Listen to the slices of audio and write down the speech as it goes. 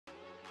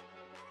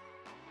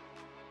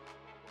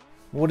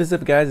What is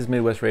up, guys? It's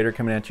Midwest Raider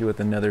coming at you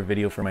with another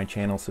video for my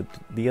channel. So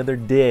the other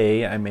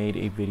day I made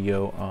a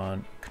video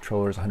on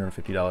controllers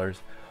 $150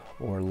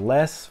 or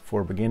less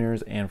for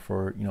beginners and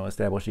for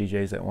established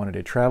DJs that wanted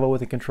to travel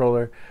with a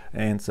controller.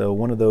 And so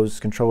one of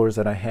those controllers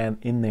that I had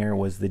in there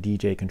was the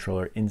DJ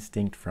controller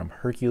Instinct from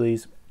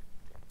Hercules.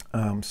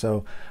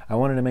 So I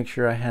wanted to make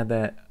sure I had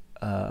that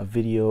a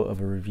video of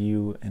a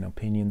review and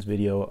opinions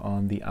video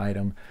on the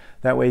item.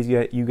 That way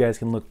you guys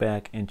can look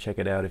back and check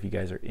it out if you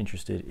guys are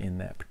interested in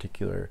that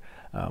particular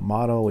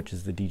model, which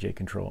is the DJ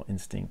Control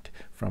Instinct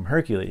from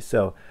Hercules.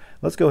 So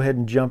let's go ahead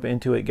and jump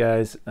into it,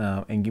 guys,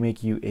 and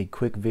make you a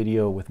quick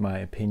video with my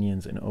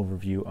opinions and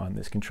overview on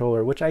this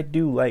controller, which I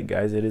do like,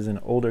 guys. It is an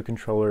older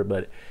controller,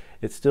 but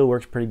it still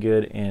works pretty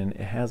good and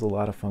it has a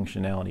lot of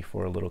functionality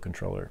for a little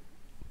controller.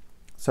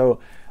 So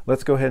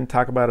let's go ahead and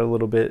talk about it a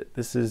little bit.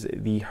 This is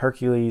the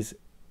Hercules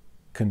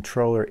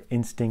Controller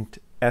Instinct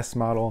S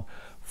model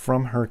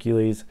from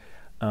Hercules.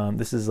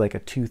 This is like a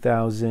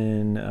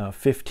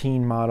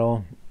 2015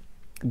 model.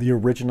 The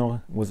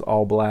original was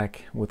all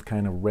black with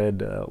kind of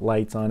red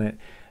lights on it,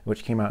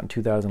 which came out in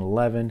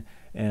 2011.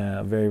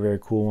 Very, very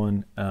cool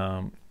one.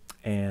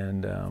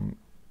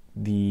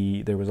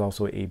 There was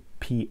also a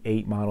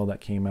P8 model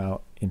that came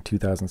out in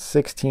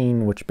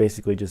 2016, which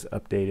basically just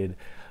updated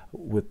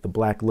with the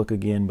black look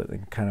again, but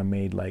then kind of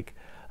made like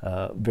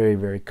very,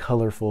 very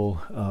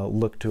colorful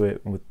look to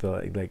it with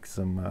like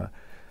some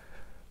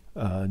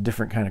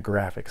different kind of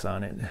graphics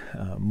on it,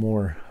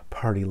 more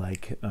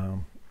party-like.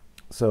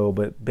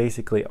 But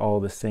basically all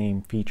the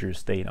same features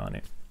stayed on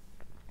it.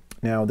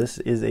 Now this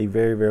is a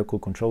very, very cool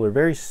controller,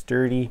 very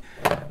sturdy,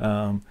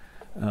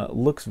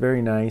 looks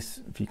very nice.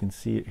 If you can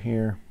see it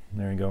here,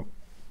 there you go.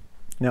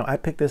 Now I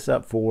picked this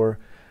up for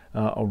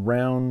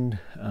around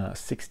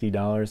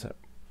 $60,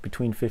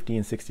 between $50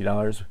 and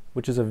 $60,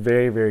 which is a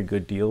very, very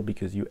good deal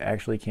because you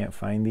actually can't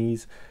find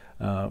these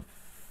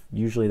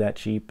usually that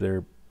cheap.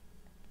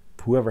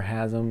 Whoever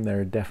has them,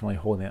 they're definitely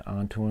holding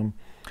on to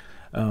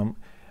them.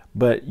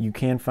 But you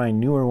can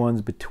find newer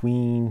ones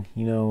between,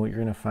 you're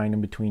gonna find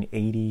them between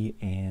 80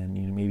 and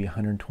maybe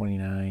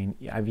 129.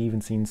 I've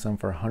even seen some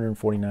for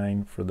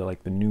 149 for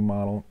the new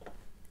model,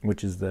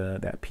 which is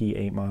that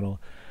P8 model.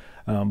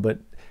 But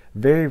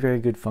very, very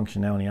good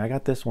functionality. I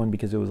got this one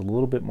because it was a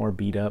little bit more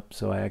beat up,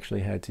 so I actually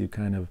had to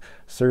kind of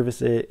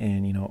service it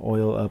and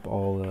oil up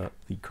all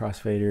the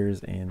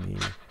crossfaders and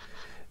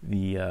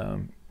the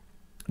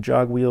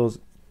jog wheels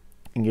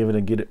and give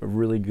it a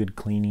really good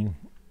cleaning.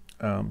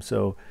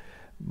 So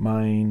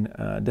mine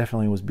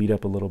definitely was beat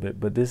up a little bit,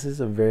 but this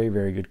is a very,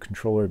 very good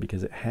controller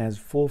because it has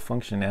full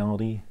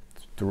functionality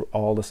through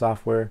all the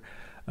software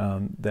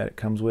that it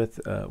comes with,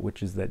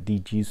 which is that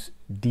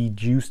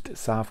dejuiced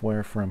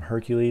software from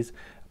Hercules.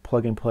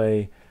 Plug and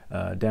play,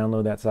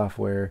 download that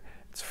software.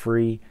 It's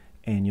free,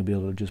 and you'll be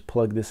able to just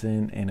plug this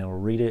in and it'll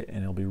read it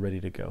and it'll be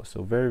ready to go.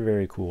 So very,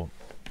 very cool.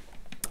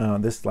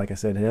 This, like I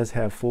said, it does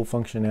have full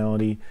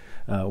functionality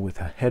with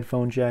a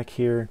headphone jack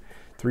here,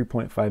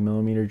 3.5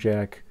 millimeter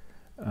jack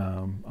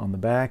on the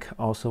back,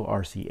 also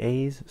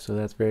RCAs, so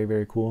that's very,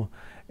 very cool.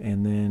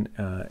 And then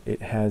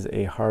it has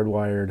a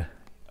hardwired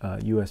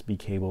USB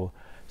cable,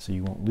 so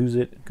you won't lose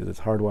it because it's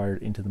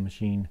hardwired into the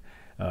machine,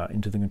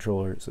 into the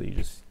controller, so you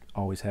just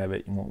always have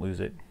it, you won't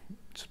lose it,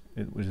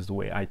 which is the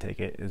way I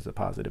take it, is a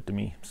positive to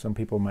me. Some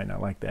people might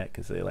not like that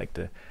because they like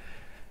to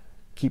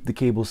keep the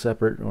cable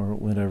separate or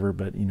whatever,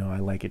 but I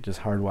like it just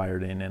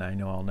hardwired in and I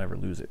know I'll never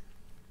lose it.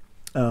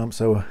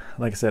 So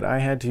like I said, I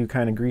had to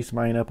kind of grease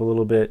mine up a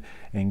little bit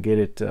and get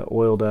it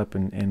oiled up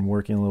and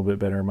working a little bit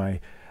better.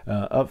 My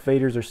up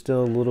faders are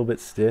still a little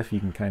bit stiff, you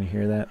can kind of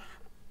hear that.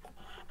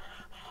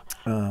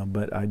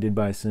 But I did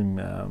buy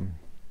some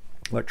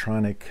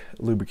electronic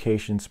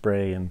lubrication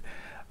spray, and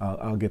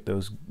I'll get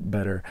those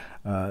better.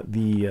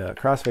 The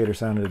crossfader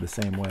sounded the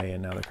same way,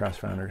 and now the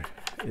crossfader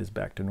is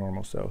back to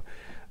normal. So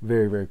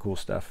very, very cool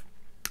stuff.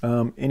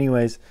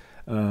 Anyways,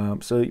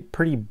 so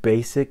pretty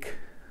basic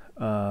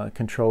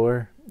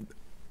controller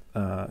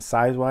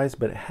size-wise,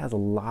 but it has a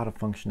lot of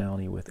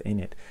functionality within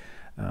it.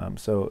 You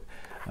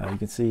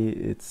can see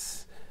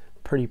it's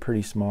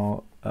pretty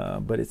small,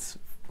 but it's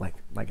like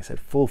I said,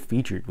 full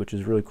featured, which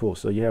is really cool.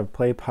 So you have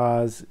play,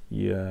 pause,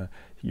 your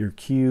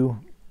cue,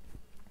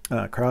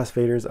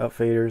 crossfaders, up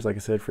faders, like I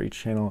said, for each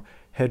channel,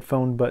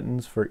 headphone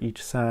buttons for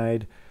each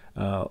side,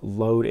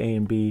 load A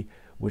and B,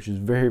 which is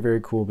very,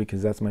 very cool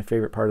because that's my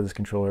favorite part of this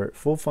controller.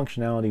 Full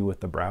functionality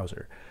with the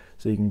browser.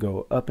 So you can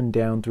go up and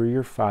down through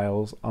your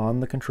files on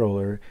the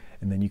controller,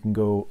 and then you can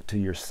go to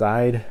your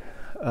side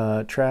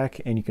track,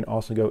 and you can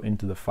also go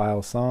into the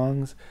file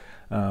songs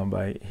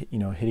by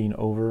hitting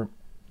over,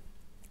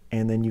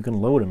 and then you can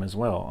load them as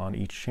well on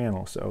each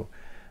channel. So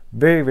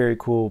very, very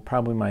cool.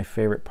 Probably my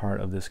favorite part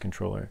of this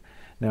controller.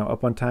 Now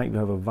up on top you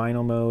have a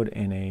vinyl mode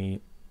and a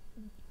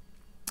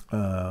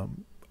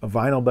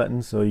vinyl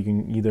button, so you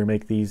can either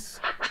make these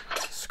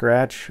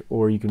scratch,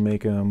 or you can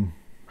make them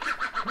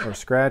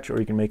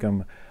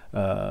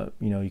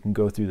you can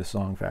go through the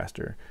song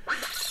faster.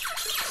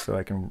 So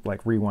I can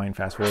like rewind,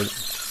 fast forward.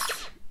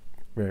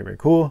 Very, very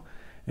cool.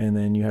 And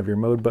then you have your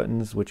mode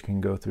buttons, which can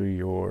go through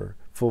your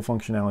full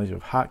functionalities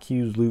of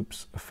hotkeys,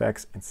 loops,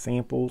 effects, and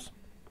samples.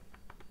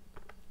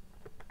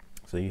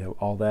 So you have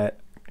all that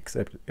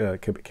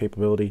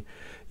capability.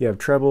 You have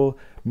treble,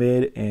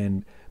 mid,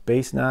 and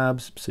bass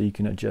knobs, so you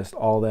can adjust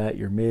all that,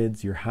 your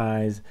mids, your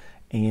highs,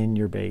 and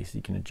your bass.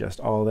 You can adjust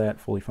all that,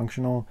 fully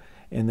functional.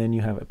 And then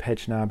you have a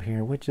pitch knob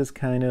here, which is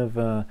kind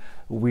of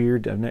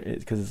weird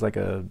because it's like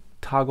a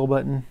toggle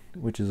button,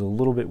 which is a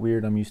little bit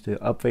weird. I'm used to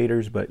up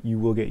faders, but you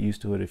will get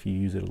used to it if you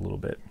use it a little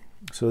bit.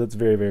 So that's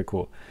very, very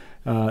cool.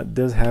 It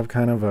does have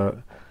kind of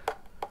a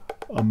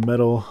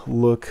metal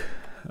look,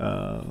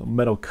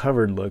 metal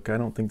covered look. I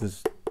don't think this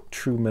is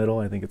true metal.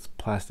 I think it's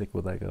plastic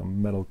with like a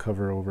metal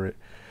cover over it,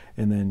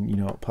 and then, you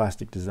know,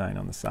 plastic design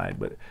on the side.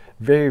 But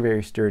very,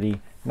 very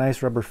sturdy.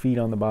 Nice rubber feet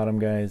on the bottom,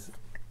 guys.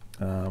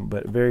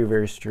 But very,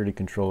 very sturdy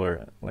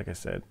controller, like I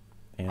said.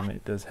 And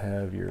it does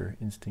have your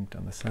instinct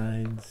on the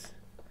sides.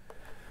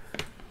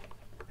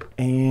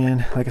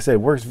 And like I said,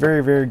 it works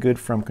very, very good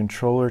from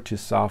controller to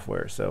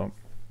software. So,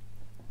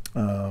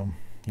 you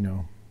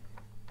know,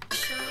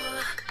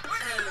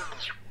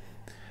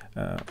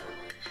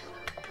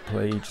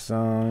 play each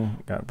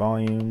song, got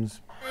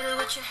volumes.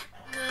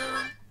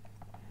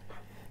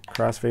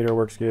 Crossfader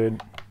works good.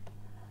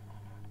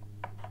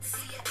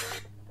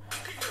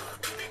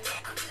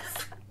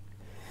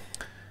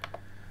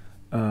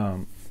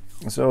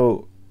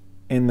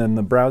 And then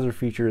the browser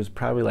feature is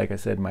probably, like I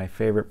said, my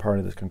favorite part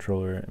of this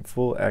controller.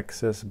 Full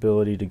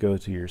accessibility to go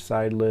to your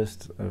side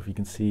list. If you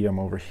can see, I'm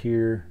over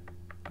here.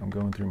 I'm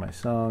going through my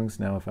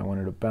songs. Now if I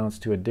wanted to bounce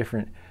to a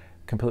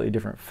completely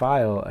different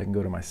file, I can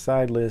go to my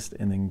side list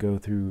and then go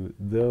through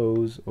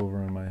those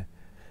over on my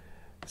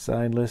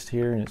side list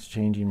here, and it's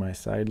changing my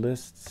side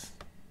lists.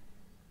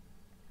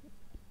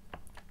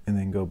 And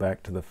then go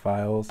back to the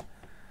files.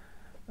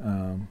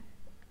 Let's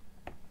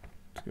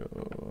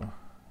go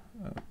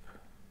up.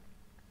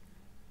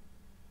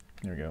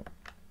 There we go.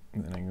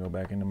 And then I can go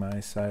back into my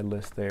side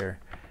list there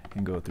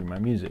and go through my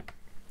music.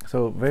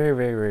 So very,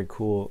 very, very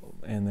cool.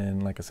 And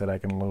then, like I said, I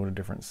can load a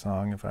different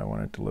song if I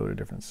wanted to load a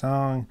different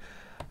song.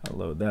 I'll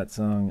load that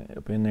song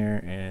up in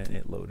there, and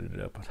it loaded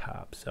it up on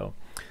top. So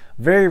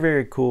very,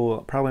 very cool.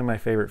 Probably my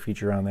favorite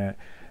feature on that.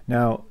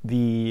 Now,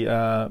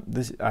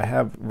 this I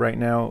have right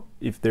now,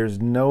 if there's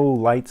no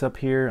lights up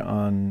here,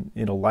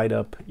 it'll light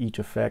up each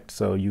effect.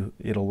 So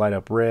it'll light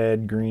up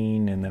red,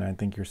 green, and then I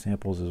think your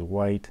samples is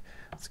white.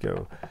 Let's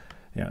go.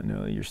 Yeah,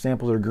 no, your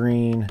samples are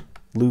green,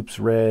 loops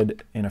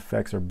red, and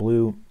effects are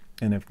blue.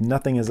 And if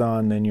nothing is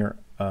on, then you're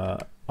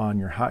on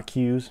your hot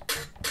cues.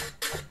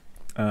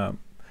 And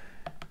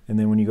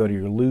then when you go to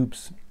your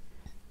loops,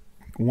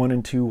 1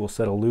 and 2 will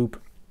set a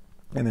loop,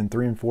 and then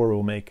 3 and 4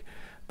 will make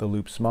the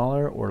loop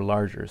smaller or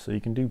larger. So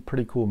you can do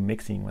pretty cool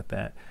mixing with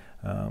that.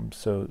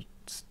 So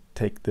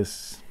take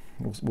this,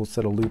 we'll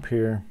set a loop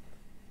here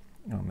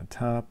on the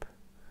top.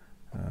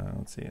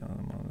 Let's see,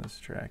 I'm on this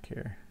track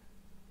here.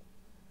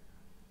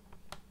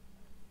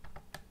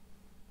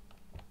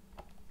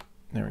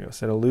 There we go,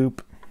 set a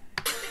loop.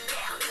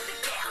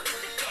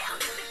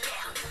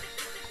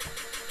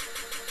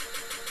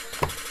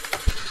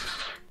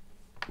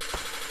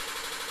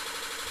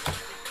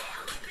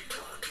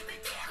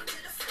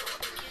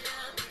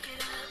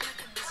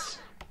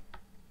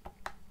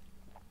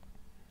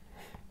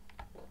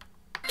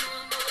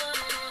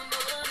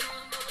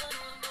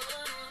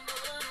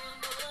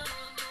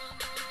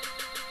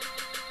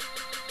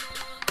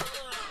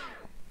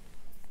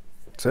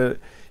 So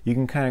you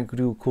can kind of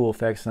do cool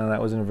effects. Now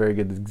that wasn't a very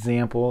good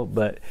example,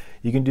 but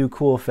you can do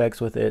cool effects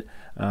with it.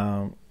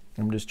 I'm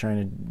just trying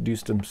to do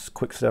some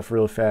quick stuff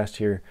real fast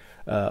here,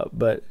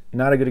 but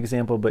not a good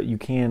example, but you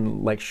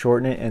can like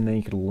shorten it, and then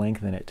you can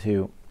lengthen it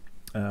too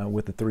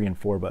with the 3 and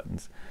 4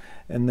 buttons.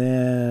 And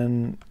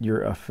then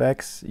your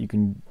effects, you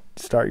can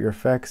start your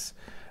effects.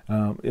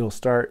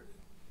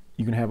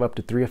 You can have up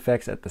to 3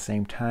 effects at the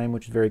same time,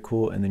 which is very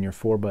cool. And then your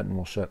 4 button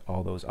will shut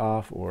all those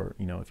off, or,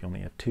 you know, if you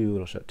only have 2,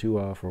 it'll shut 2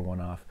 off or 1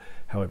 off,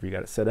 however you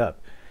got it set up.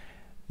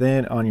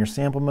 Then on your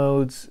sample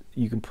modes,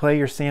 you can play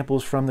your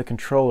samples from the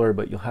controller,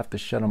 but you'll have to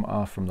shut them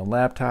off from the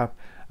laptop.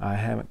 I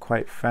haven't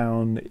quite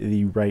found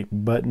the right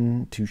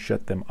button to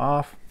shut them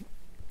off.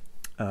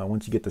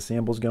 Once you get the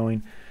samples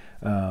going,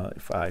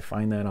 if I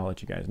find that, I'll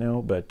let you guys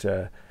know. But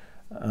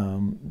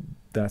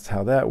that's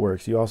how that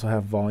works. You also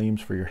have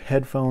volumes for your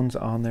headphones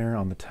on there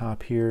on the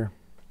top here,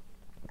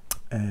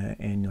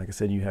 and like I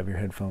said, you have your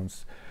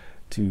headphones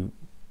to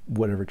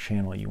whatever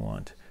channel you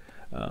want.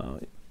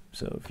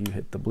 So if you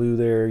hit the blue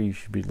there, you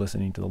should be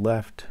listening to the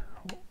left.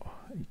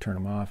 You turn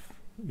them off,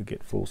 you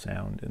get full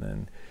sound, and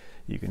then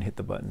you can hit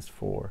the buttons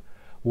for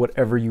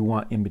whatever you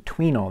want in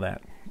between all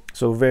that.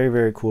 So very,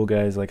 very cool,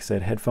 guys. Like I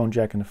said, headphone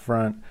jack in the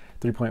front,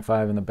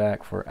 3.5 in the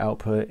back for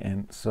output,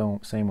 and so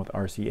same with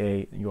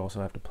RCA. You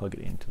also have to plug it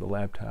into the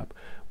laptop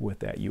with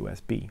that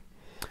USB.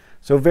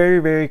 So very,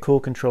 very cool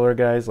controller,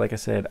 guys. Like I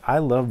said, I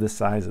love the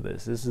size of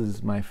this. This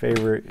is my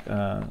favorite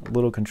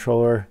little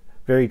controller.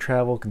 Very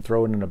travel, can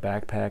throw it in a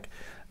backpack.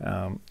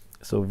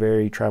 So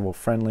very travel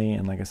friendly,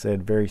 and like I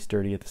said, very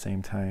sturdy at the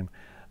same time.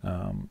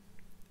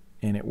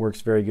 and it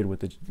works very good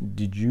with the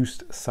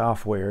dejuiced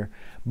software,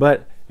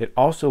 but it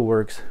also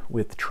works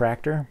with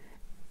Tractor,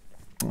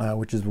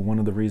 which is one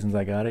of the reasons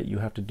I got it. You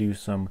have to do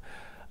some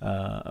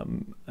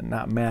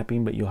not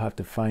mapping, but you'll have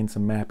to find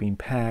some mapping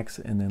packs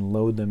and then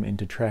load them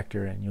into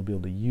Tractor, and you'll be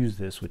able to use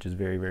this, which is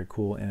very, very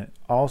cool. And it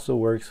also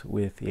works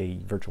with a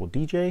virtual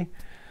DJ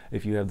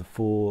if you have the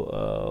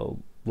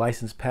full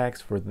license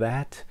packs for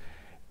that.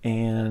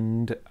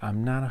 And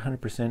I'm not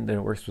 100% that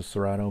it works with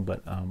Serato,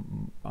 but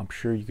I'm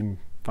sure you can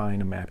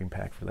find a mapping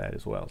pack for that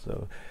as well.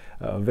 So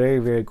very,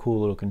 very cool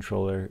little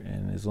controller,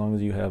 and as long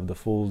as you have the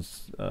full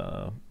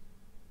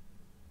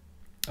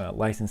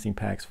licensing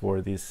packs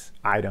for this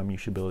item, you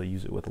should be able to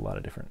use it with a lot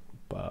of different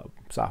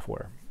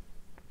software.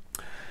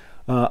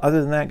 Other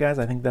than that, guys,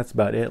 I think that's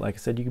about it. Like I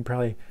said, you can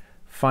probably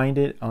find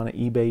it on an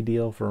eBay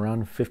deal for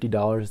around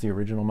 $50, the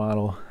original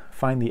model.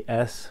 Find the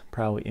S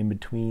probably in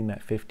between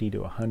that 50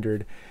 to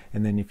 100,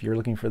 and then if you're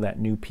looking for that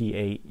new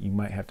P8, you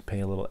might have to pay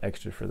a little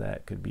extra for that.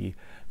 It could be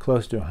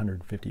close to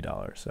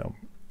 $150. So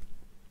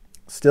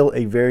still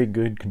a very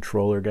good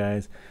controller,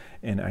 guys,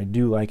 and I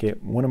do like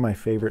it. One of my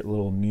favorite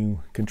little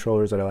new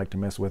controllers that I like to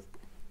mess with,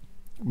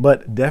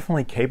 but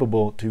definitely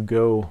capable to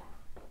go.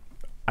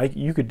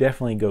 You could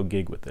definitely go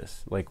gig with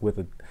this. Like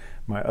with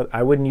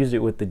I wouldn't use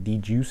it with the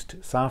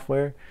dejuiced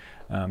software.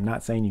 I'm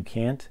not saying you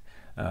can't.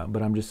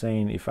 But I'm just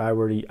saying, if I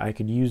were to, I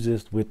could use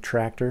this with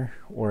Tractor,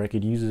 or I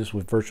could use this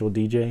with Virtual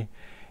DJ,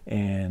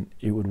 and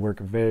it would work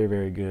very,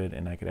 very good,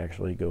 and I could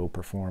actually go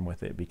perform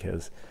with it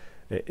because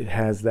it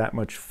has that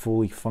much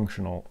fully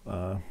functional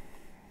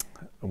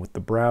with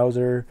the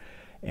browser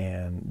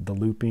and the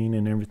looping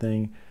and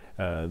everything.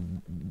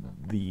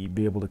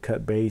 Be able to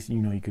cut bass, you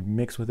know, you could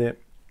mix with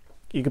it.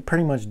 You could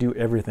pretty much do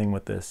everything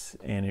with this,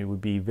 and it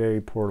would be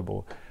very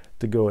portable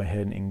to go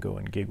ahead and go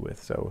and gig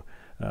with. So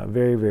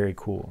very, very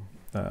cool.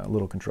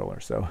 Little controller.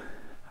 So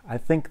I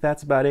think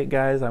that's about it,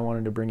 guys. I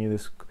wanted to bring you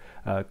this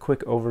quick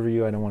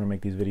overview. I don't want to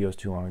make these videos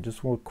too long.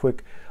 Just a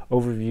quick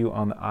overview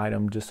on the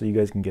item, just so you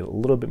guys can get a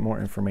little bit more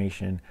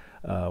information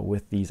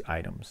with these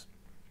items.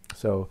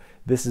 So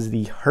this is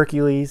the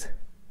Hercules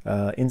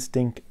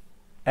Instinct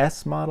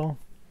S model,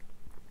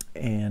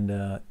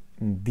 and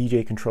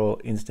DJ Control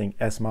Instinct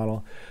S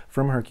model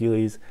from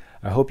Hercules.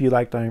 I hope you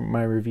liked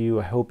my review.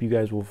 I hope you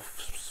guys will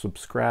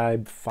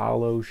subscribe,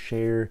 follow,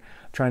 share.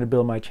 I'm trying to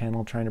build my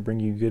channel, trying to bring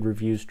you good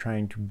reviews,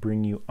 trying to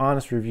bring you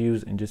honest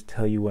reviews, and just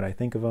tell you what I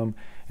think of them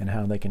and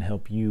how they can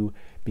help you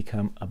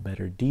become a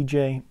better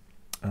DJ.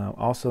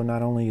 Also,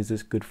 not only is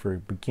this good for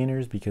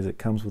beginners because it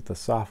comes with the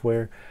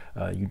software,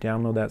 you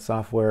download that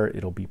software,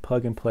 it'll be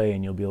plug and play,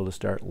 and you'll be able to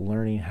start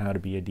learning how to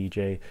be a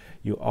DJ.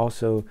 You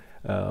also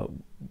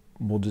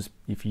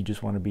if you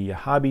just want to be a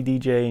hobby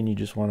DJ and you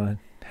just want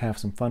to have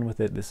some fun with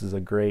it, this is a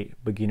great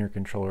beginner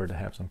controller to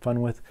have some fun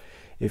with.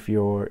 If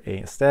you're an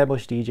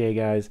established DJ,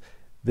 guys,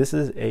 this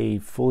is a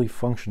fully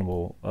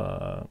functional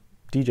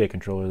DJ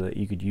controller that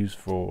you could use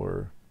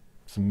for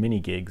some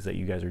mini gigs that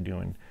you guys are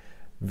doing.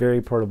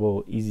 Very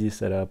portable, easy to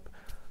set up.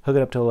 Hook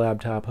it up to a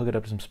laptop, hook it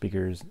up to some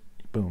speakers,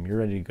 boom, you're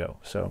ready to go.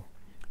 So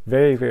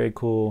very, very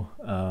cool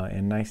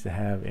and nice to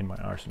have in my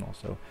arsenal.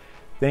 So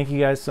thank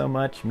you guys so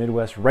much,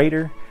 Midwest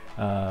Raider.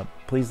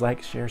 Please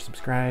like, share,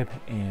 subscribe,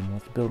 and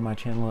let's build my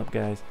channel up,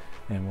 guys,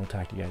 and we'll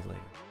talk to you guys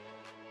later.